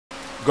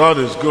God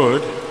is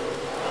good,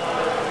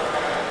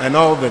 and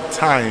all the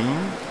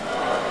time.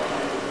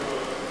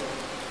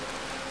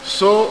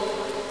 So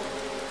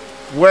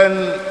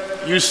when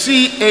you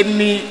see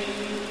any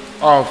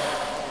of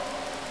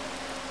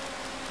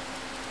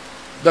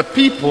the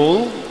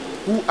people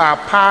who are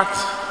part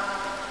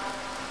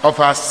of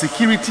our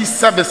security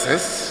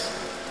services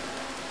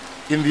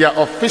in their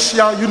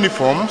official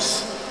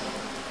uniforms,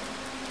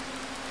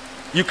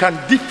 you can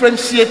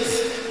differentiate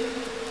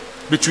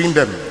between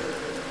them.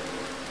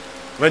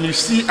 When you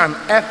see an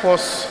Air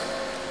Force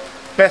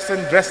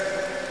person dressed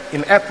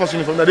in Air Force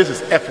uniform, this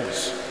is Air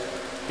Force.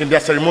 In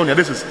their ceremonial,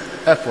 this is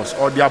Air Force,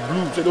 or their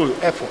blue,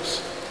 Air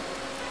Force.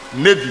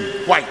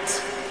 Navy,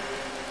 white.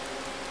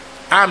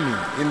 Army,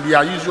 in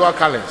their usual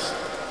colors.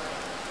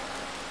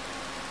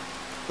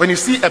 When you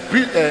see a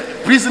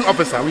prison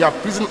officer, we have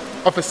prison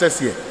officers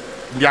here,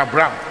 they are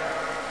brown.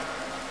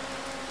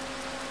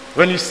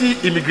 When you see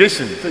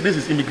immigration, so this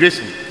is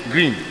immigration,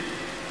 green,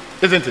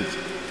 isn't it?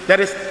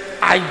 There is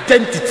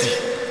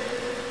identity.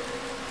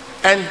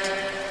 And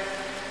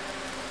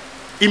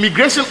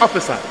immigration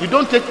officer, you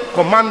don't take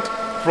command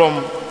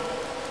from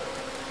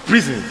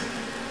prisons.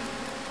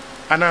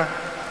 Anna,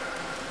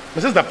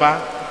 Mrs.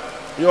 Dapa,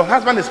 your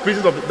husband is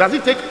prison officer. Does he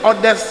take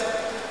orders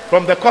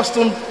from the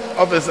custom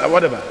office or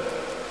whatever?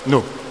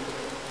 No.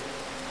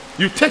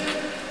 You take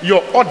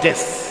your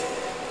orders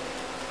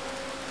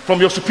from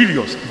your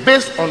superiors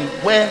based on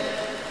where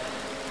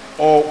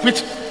or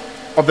which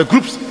of the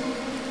groups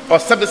or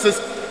services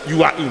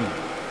you are in.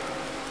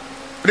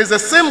 It is the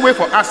same way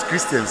for us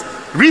Christians.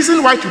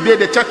 Reason why today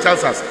the church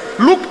tells us,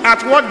 look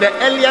at what the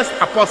earliest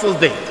apostles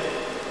did.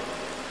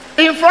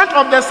 In front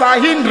of the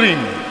Sanhedrin,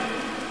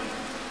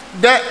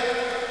 the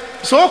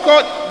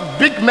so-called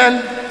big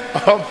men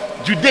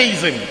of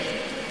Judaism,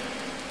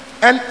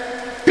 and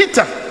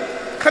Peter,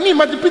 can you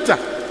imagine Peter?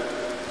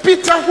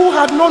 Peter, who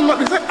had no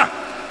knowledge, he said,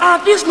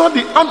 are these not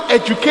the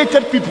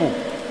uneducated people?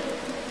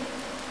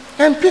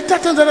 And Peter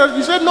turns around,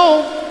 he said,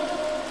 no,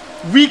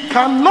 we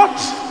cannot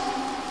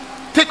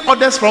take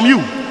orders from you.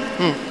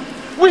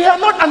 We are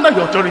not under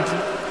your authority.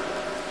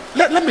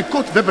 Let me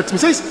quote verbatim. It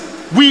says,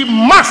 we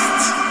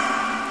must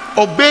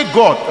obey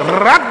God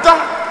rather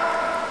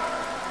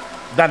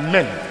than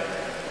men.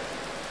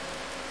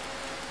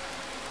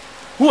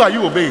 Who are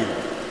you obeying?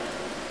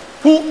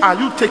 Who are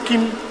you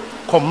taking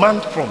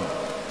command from?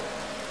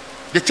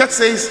 The church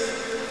says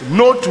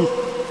no to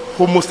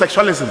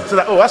homosexualism. So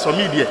that, that's for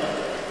me there.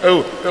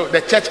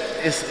 The church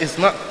is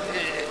not,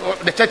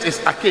 the church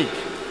is archaic.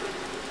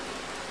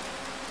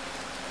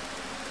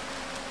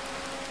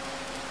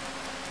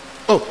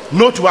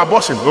 No to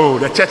abortion.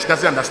 The church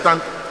doesn't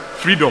understand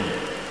freedom.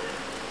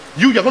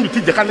 You are going to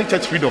teach the Catholic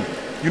Church freedom.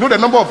 You know the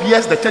number of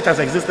years the church has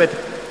existed?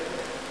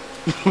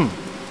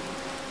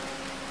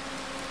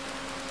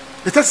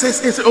 The church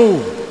says,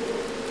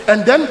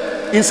 and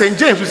then in St.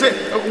 James, we say,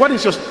 what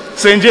is your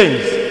St.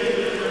 James?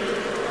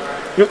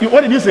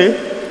 What did you say?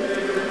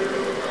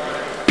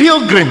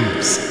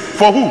 Pilgrims.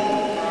 For who?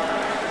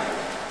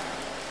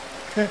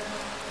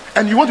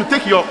 And you want to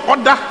take your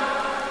order,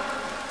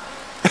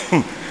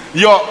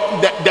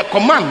 the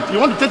command, you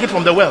want to take it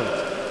from the world.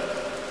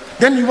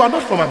 Then you are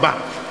not from above.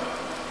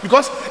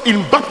 Because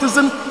in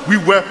baptism, we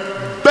were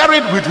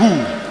buried with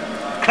who?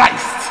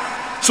 Christ.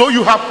 So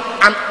you have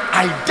an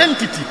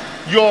identity.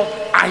 Your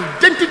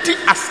identity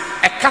as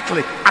a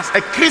Catholic, as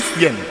a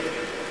Christian,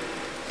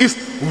 is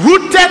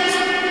rooted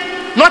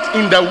not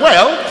in the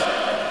world,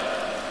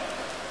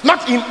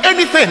 not in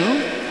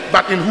anything,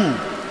 but in who?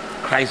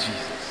 Christ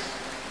Jesus.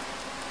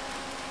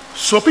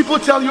 So people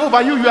tell you,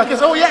 but you are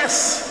Christian. Oh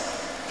yes,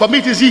 for me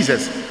it is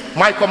Jesus,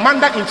 my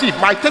commander-in-chief.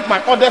 I take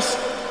my orders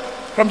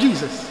from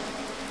Jesus.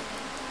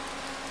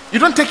 You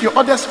don't take your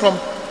orders from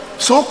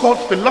so-called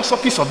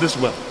philosophies of this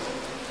world.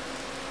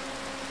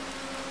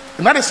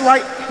 And that is why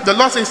the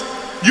Lord says,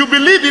 you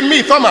believe in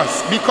me,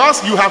 Thomas,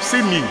 because you have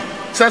seen me,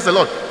 says the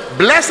Lord.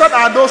 Blessed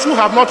are those who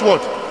have not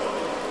what?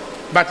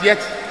 But yet.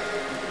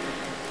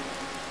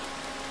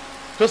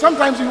 So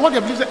sometimes you want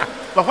to believe,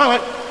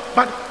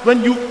 but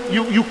when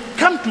you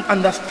come to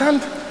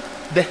understand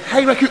the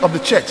hierarchy of the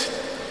church,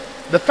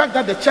 the fact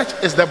that the church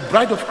is the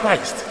bride of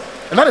Christ,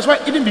 and that is why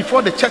even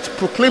before the church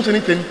proclaims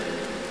anything,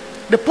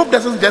 the Pope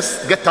doesn't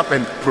just get up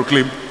and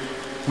proclaim.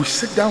 We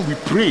sit down, we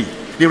pray,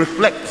 they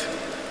reflect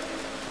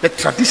the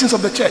traditions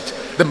of the church,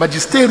 the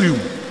magisterium,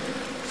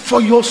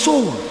 for your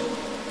soul.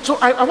 So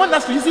I want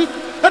us to, you see,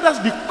 let us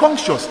be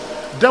conscious.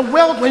 The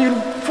world, when you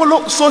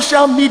follow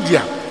social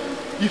media,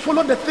 you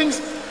follow the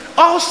things,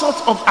 all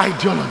sorts of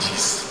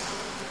ideologies.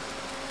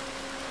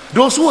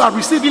 Those who are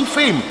receiving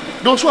fame,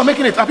 those who are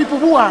making it, are people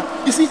who are,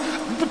 you see,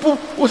 people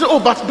who say,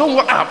 but don't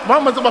worry,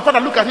 my father,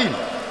 look at him.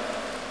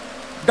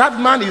 That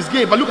man is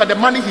gay, but look at the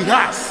money he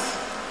has.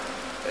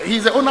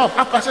 He's the owner of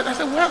Apple. I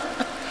said, well,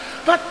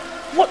 but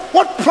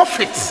what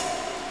profits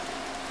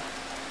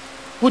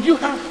would you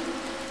have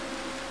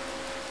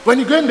when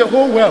you go in the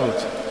whole world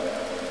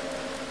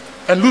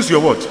and lose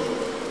your word?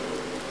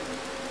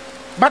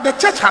 But the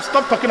church has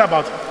stopped talking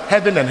about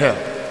heaven and hell.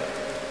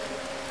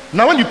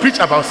 Now when you preach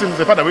about sin,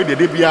 the Father,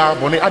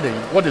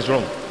 what is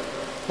wrong?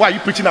 Why are you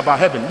preaching about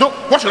heaven? No,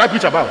 what should I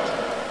preach about?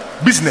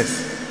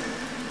 Business.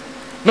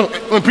 No,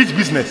 I preach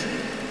business.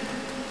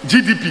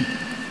 GDP.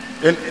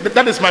 And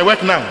that is my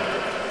work now.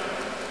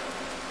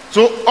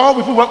 So all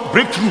people want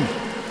breakthrough,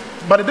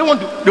 but they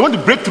want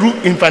to break through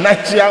in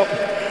financial,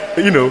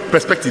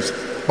 perspectives,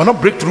 but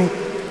not breakthrough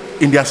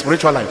in their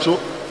spiritual life. So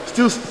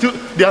still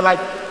they are like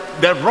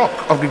the rock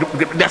of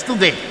they are still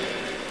there.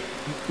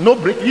 No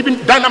break.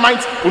 Even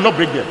dynamite will not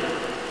break them.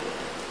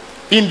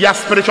 In their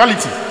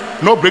spirituality,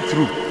 no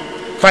breakthrough.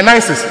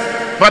 Finances,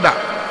 Father,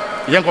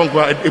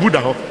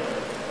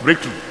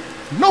 breakthrough.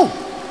 No,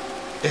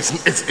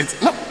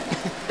 it's not.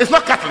 It's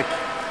not Catholic.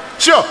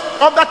 Sure,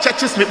 other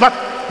churches may, but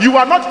you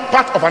are not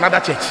part of another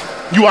church.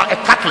 You are a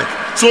Catholic.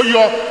 So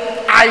your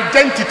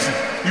identity,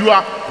 you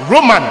are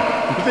Roman.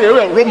 You say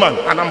Roman,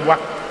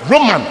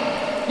 Roman.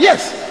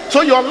 Yes.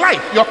 So your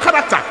life, your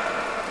character,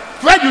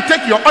 where you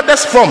take your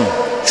orders from,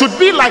 should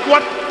be like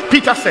what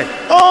Peter said.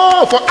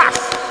 Oh, for us,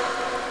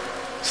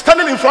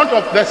 standing in front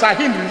of the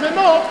Sanhedrin, say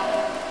no,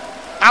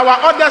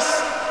 our orders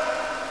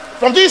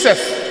from Jesus.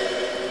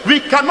 We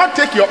cannot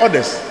take your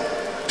orders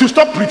to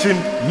stop preaching.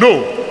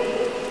 No,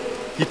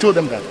 he told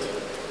them that.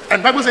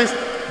 And the Bible says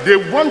they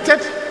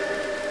wanted,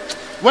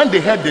 when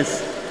they heard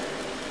this,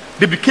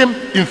 they became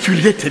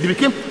infuriated. They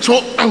became so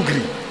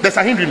angry, the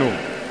Sanhedrin,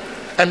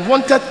 and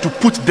wanted to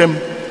put them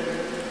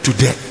to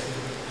death.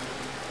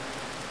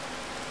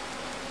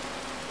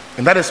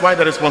 And that is why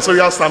the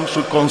responsorial psalm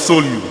should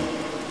console you,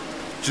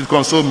 should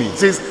console me. It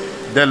says,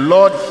 the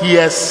Lord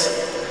hears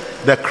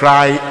the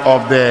cry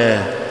of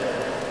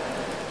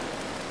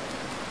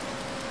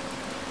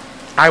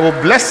I will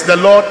bless the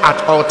Lord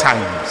at all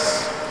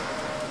times.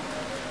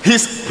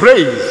 His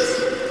praise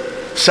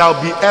shall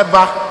be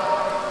ever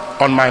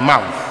on my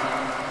mouth.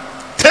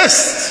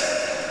 Taste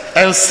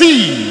and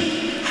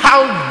see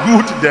how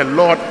good the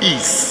Lord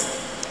is.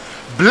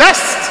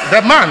 Blessed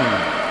the man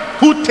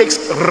who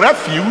takes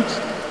refuge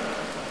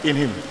in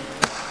him.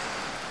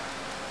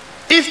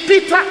 If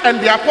Peter and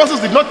the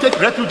apostles did not take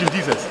refuge in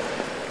Jesus,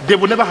 they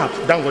would never have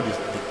done what they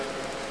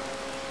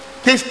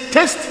did.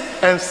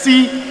 Taste and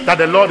see that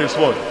the Lord is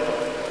what?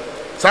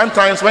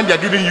 Sometimes when they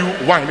are giving you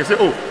wine, they say,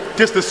 oh,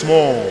 taste this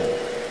small.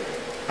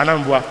 And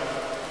I'm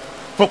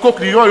for coke,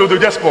 they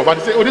just pour. But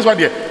they say, oh, this one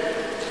there.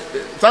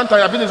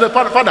 Sometimes I've been say,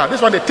 Father, this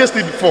one they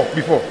tasted before.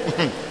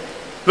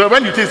 So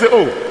when you taste, say,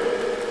 oh,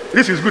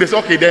 this is good. They say,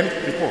 okay, then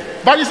before.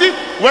 But you see,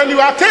 when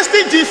you are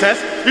tasting Jesus,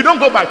 you don't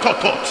go by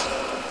thought.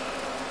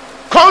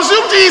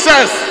 Consume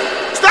Jesus.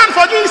 Stand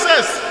for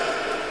Jesus.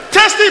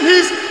 Taste him.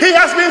 He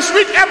has been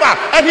sweet ever,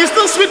 and he's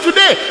still sweet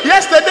today,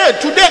 yesterday,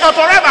 today, and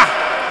forever.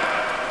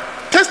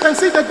 Taste and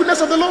see the goodness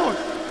of the Lord.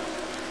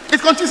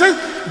 It continues,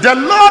 the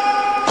Lord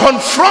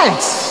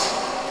confronts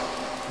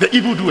the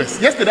evildoers.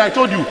 Yesterday I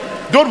told you,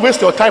 don't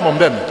waste your time on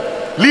them.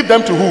 Leave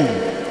them to whom?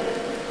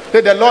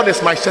 Say, the Lord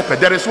is my shepherd.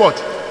 There is what?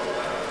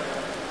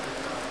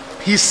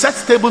 He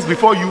sets tables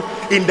before you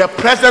in the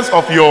presence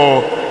of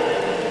your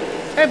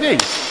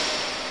enemies.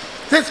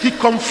 Says he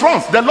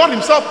confronts. The Lord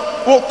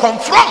himself will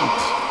confront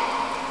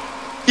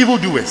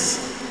evildoers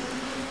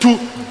to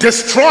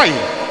destroy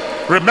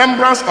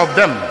remembrance of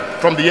them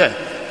from the earth.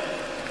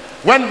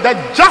 When the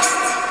just,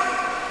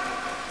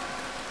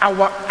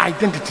 our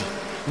identity,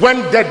 when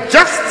the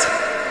just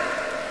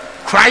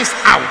cries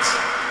out,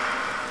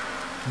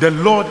 the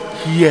Lord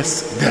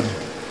hears them,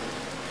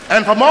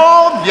 and from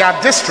all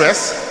their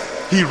distress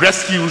he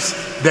rescues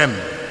them.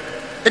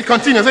 It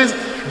continues, it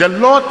says, the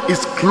Lord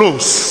is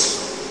close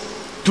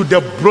to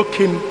the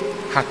broken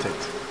hearted.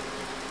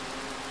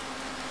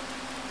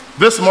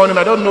 This morning,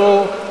 I don't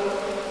know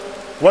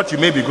what you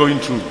may be going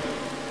through.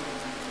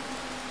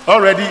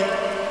 Already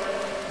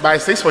by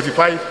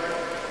 6:45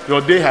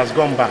 your day has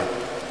gone bad.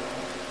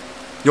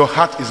 Your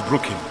heart is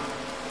broken.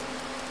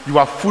 You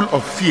are full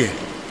of fear.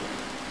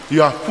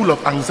 You are full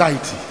of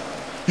anxiety.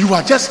 You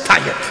are just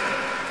tired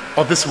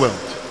of this world.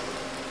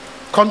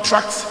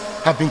 Contracts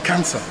have been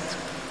cancelled.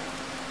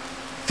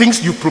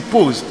 Things you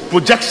proposed,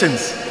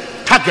 projections,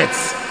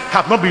 targets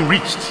have not been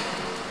reached.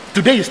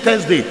 Today is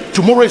Thursday,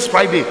 tomorrow is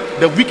Friday,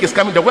 the week is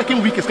coming, the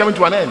working week is coming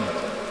to an end.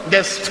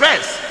 There's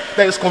stress,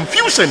 there is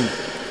confusion.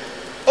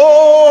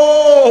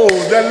 Oh,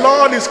 the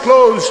Lord is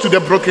close to the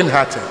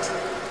brokenhearted,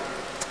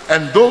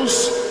 and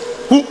those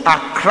who are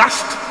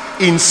crushed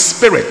in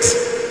spirit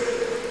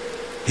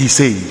he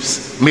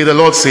saves. May the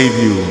Lord save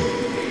you.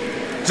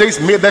 It says,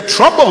 may the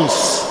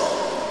troubles,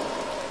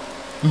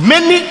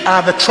 many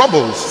are the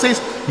troubles, says,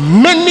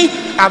 many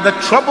are the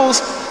troubles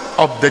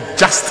of the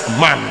just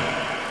man,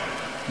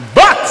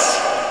 but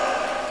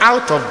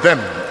out of them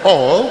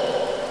all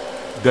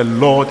the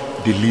Lord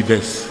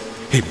delivers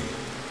him.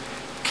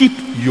 Keep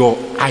your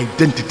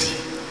identity.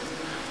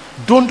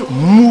 Don't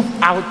move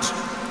out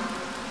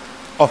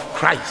of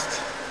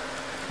Christ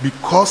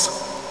because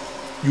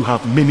you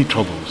have many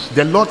troubles.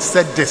 The Lord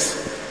said this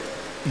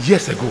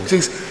years ago. He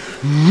says,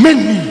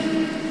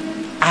 many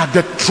are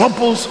the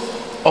troubles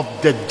of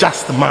the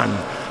just man.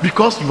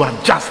 Because you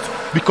are just,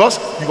 because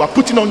you are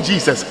putting on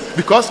Jesus,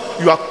 because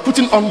you are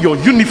putting on your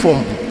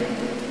uniform,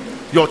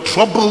 your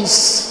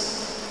troubles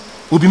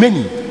will be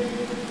many.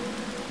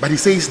 But he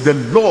says the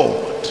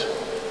Lord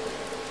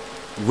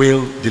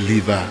will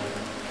deliver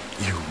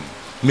you.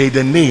 May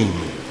the name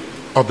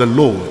of the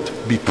Lord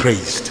be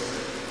praised,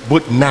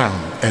 both now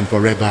and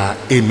forever.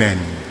 Amen.